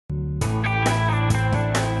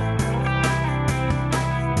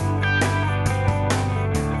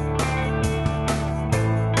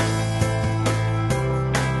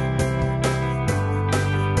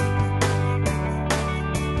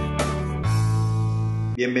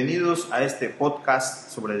Bienvenidos a este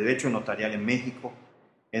podcast sobre derecho notarial en México,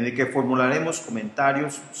 en el que formularemos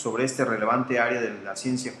comentarios sobre este relevante área de la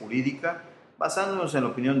ciencia jurídica, basándonos en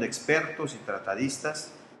la opinión de expertos y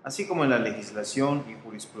tratadistas, así como en la legislación y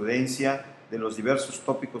jurisprudencia de los diversos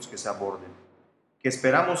tópicos que se aborden, que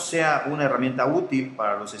esperamos sea una herramienta útil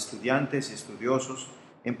para los estudiantes y estudiosos,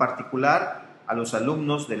 en particular a los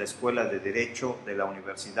alumnos de la Escuela de Derecho de la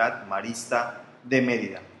Universidad Marista de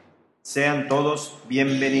Mérida. Sean todos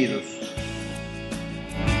bienvenidos.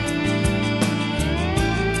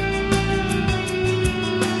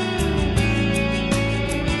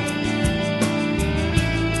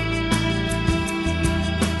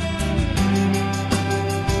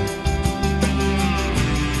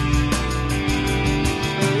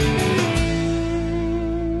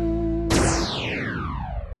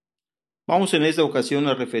 Vamos en esta ocasión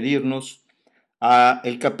a referirnos a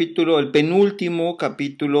el penúltimo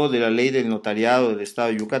capítulo de la Ley del Notariado del Estado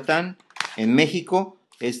de Yucatán en México,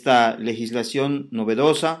 esta legislación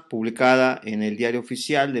novedosa publicada en el Diario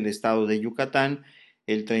Oficial del Estado de Yucatán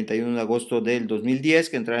el 31 de agosto del 2010,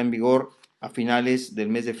 que entrará en vigor a finales del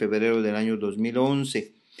mes de febrero del año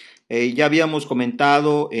 2011. Ya habíamos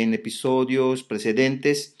comentado en episodios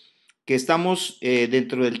precedentes que estamos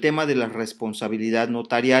dentro del tema de la responsabilidad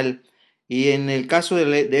notarial. Y en el caso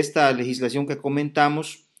de esta legislación que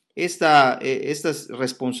comentamos, esta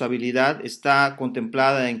responsabilidad está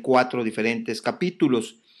contemplada en 4 diferentes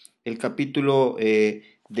capítulos. El capítulo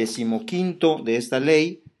 15 de esta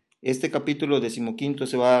ley, este capítulo 15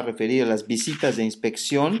 se va a referir a las visitas de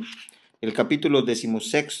inspección. El capítulo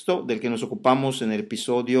 16, del que nos ocupamos en el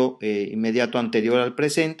episodio inmediato anterior al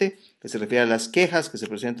presente, que se refiere a las quejas que se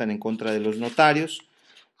presentan en contra de los notarios.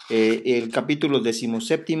 El capítulo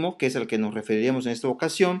 17, que es al que nos referiríamos en esta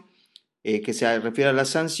ocasión, que se refiere a las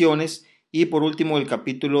sanciones, y por último el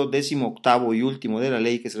capítulo 18 y último de la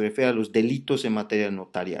ley, que se refiere a los delitos en materia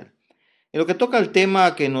notarial. En lo que toca al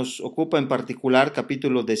tema que nos ocupa en particular,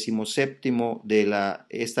 capítulo 17 de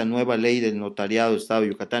esta nueva ley del notariado del Estado de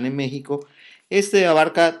Yucatán en México, este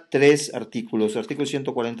abarca 3 artículos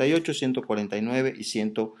 148, 149 y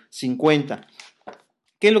 150.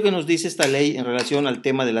 ¿Qué es lo que nos dice esta ley en relación al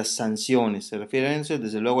tema de las sanciones? Se refiere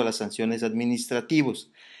desde luego a las sanciones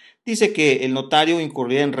administrativas. Dice que el notario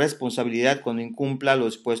incurrirá en responsabilidad cuando incumpla lo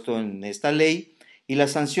dispuesto en esta ley, y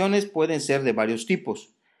las sanciones pueden ser de varios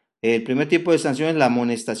tipos. El primer tipo de sanción es la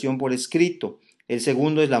amonestación por escrito. El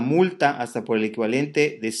segundo es la multa hasta por el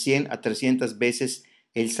equivalente de 100 a 300 veces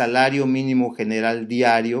el salario mínimo general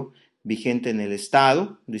diario vigente en el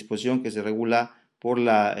Estado, disposición que se regula por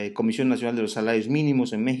la Comisión Nacional de los Salarios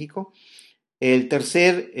Mínimos en México. El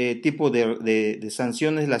tercer tipo de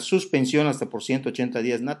sanción es la suspensión hasta por 180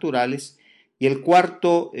 días naturales. Y el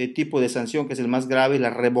cuarto tipo de sanción, que es el más grave, es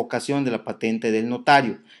la revocación de la patente del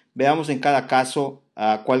notario. Veamos en cada caso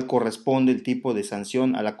a cuál corresponde el tipo de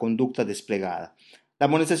sanción a la conducta desplegada. La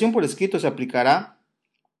amonestación por escrito se aplicará,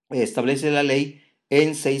 establece la ley,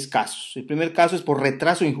 en 6 casos. El primer caso es por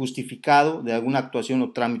retraso injustificado de alguna actuación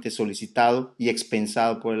o trámite solicitado y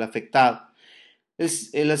expensado por el afectado.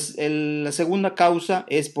 La segunda causa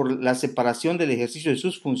es por la separación del ejercicio de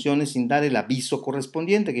sus funciones sin dar el aviso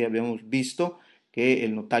correspondiente, que ya habíamos visto que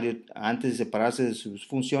el notario, antes de separarse de sus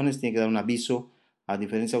funciones, tiene que dar un aviso a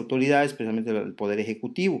diferentes autoridades, especialmente el Poder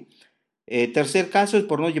Ejecutivo. Tercer caso es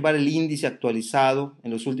por no llevar el índice actualizado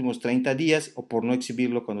en los últimos 30 días o por no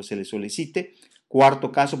exhibirlo cuando se le solicite.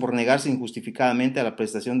 Cuarto caso, por negarse injustificadamente a la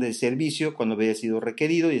prestación del servicio cuando haya sido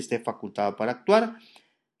requerido y esté facultado para actuar.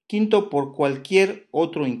 Quinto, por cualquier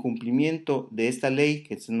otro incumplimiento de esta ley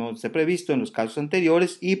que no esté previsto en los casos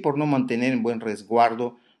anteriores, y por no mantener en buen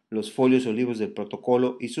resguardo los folios o libros del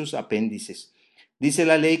protocolo y sus apéndices. Dice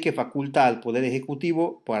la ley que faculta al Poder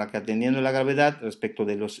Ejecutivo para que, atendiendo a la gravedad respecto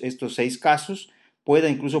de estos 6 casos, pueda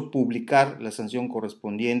incluso publicar la sanción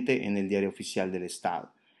correspondiente en el Diario Oficial del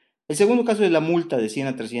Estado. El segundo caso es la multa de 100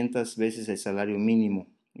 a 300 veces el salario mínimo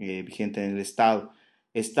vigente en el Estado.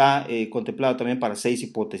 Está contemplado también para 6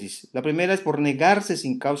 hipótesis. La primera es por negarse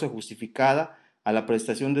sin causa justificada a la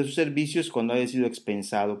prestación de sus servicios cuando haya sido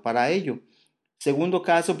expensado para ello. Segundo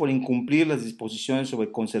caso, por incumplir las disposiciones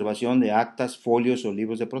sobre conservación de actas, folios o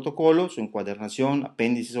libros de protocolo, su encuadernación,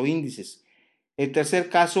 apéndices o índices. El tercer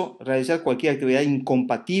caso, realizar cualquier actividad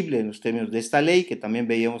incompatible en los términos de esta ley, que también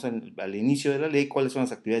veíamos al inicio de la ley cuáles son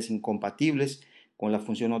las actividades incompatibles con la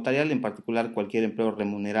función notarial, en particular cualquier empleo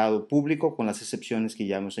remunerado público, con las excepciones que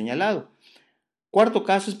ya hemos señalado. Cuarto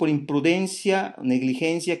caso es por imprudencia,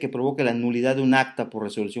 negligencia que provoque la nulidad de un acta por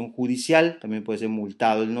resolución judicial, también puede ser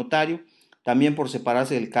multado el notario. También por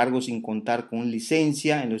separarse del cargo sin contar con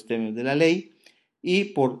licencia en los términos de la ley. y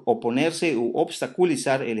por oponerse u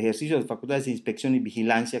obstaculizar el ejercicio de las facultades de inspección y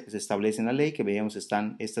vigilancia que se establecen en la ley, que veíamos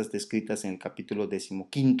están estas descritas en el capítulo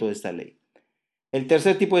 15 de esta ley. El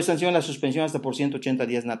tercer tipo de sanción, la suspensión hasta por 180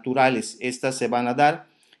 días naturales. Estas se van a dar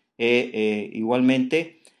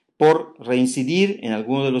igualmente por reincidir en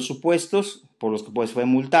alguno de los supuestos por los que pues fue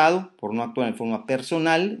multado, por no actuar en forma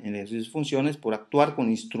personal en el ejercicio de sus funciones, por actuar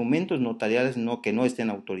con instrumentos notariales que no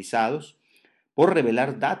estén autorizados, por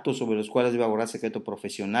revelar datos sobre los cuales debe guardar secreto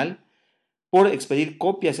profesional, por expedir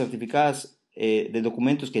copias certificadas de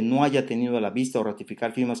documentos que no haya tenido a la vista o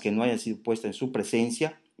ratificar firmas que no hayan sido puestas en su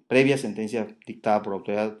presencia, previa sentencia dictada por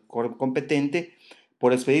autoridad competente,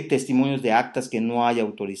 por expedir testimonios de actas que no haya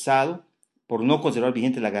autorizado, por no conservar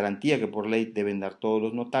vigente la garantía que por ley deben dar todos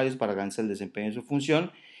los notarios para garantizar el desempeño de su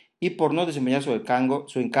función, y por no desempeñar su encargo,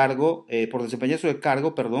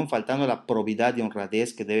 faltando la probidad y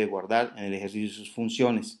honradez que debe guardar en el ejercicio de sus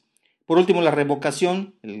funciones. Por último, la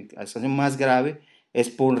revocación, la sanción más grave, es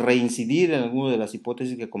por reincidir en alguna de las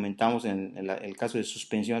hipótesis que comentamos en el caso de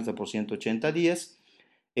suspensión hasta por 180 días,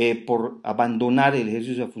 por abandonar el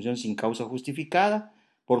ejercicio de la función sin causa justificada,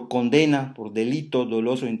 por condena por delito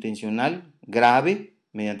doloso o intencional grave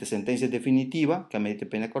mediante sentencia definitiva que amerite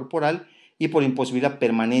pena corporal y por imposibilidad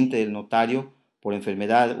permanente del notario por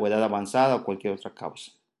enfermedad o edad avanzada o cualquier otra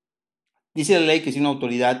causa. Dice la ley que si una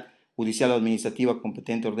autoridad judicial o administrativa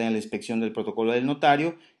competente ordena la inspección del protocolo del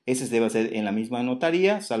notario, ese se debe hacer en la misma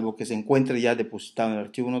notaría, salvo que se encuentre ya depositado en el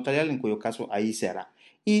archivo notarial, en cuyo caso ahí se hará.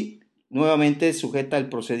 Y nuevamente sujeta el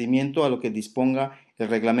procedimiento a lo que disponga el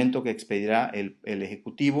reglamento que expedirá el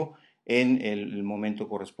Ejecutivo en el momento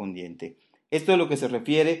correspondiente. Esto es lo que se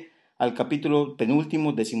refiere al capítulo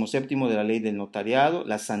penúltimo, 17º de la ley del notariado,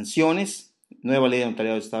 las sanciones, nueva ley de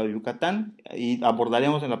notariado del Estado de Yucatán, y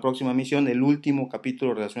abordaremos en la próxima emisión el último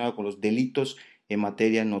capítulo relacionado con los delitos en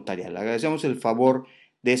materia notarial. Agradecemos el favor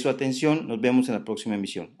de su atención, nos vemos en la próxima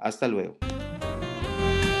emisión. Hasta luego.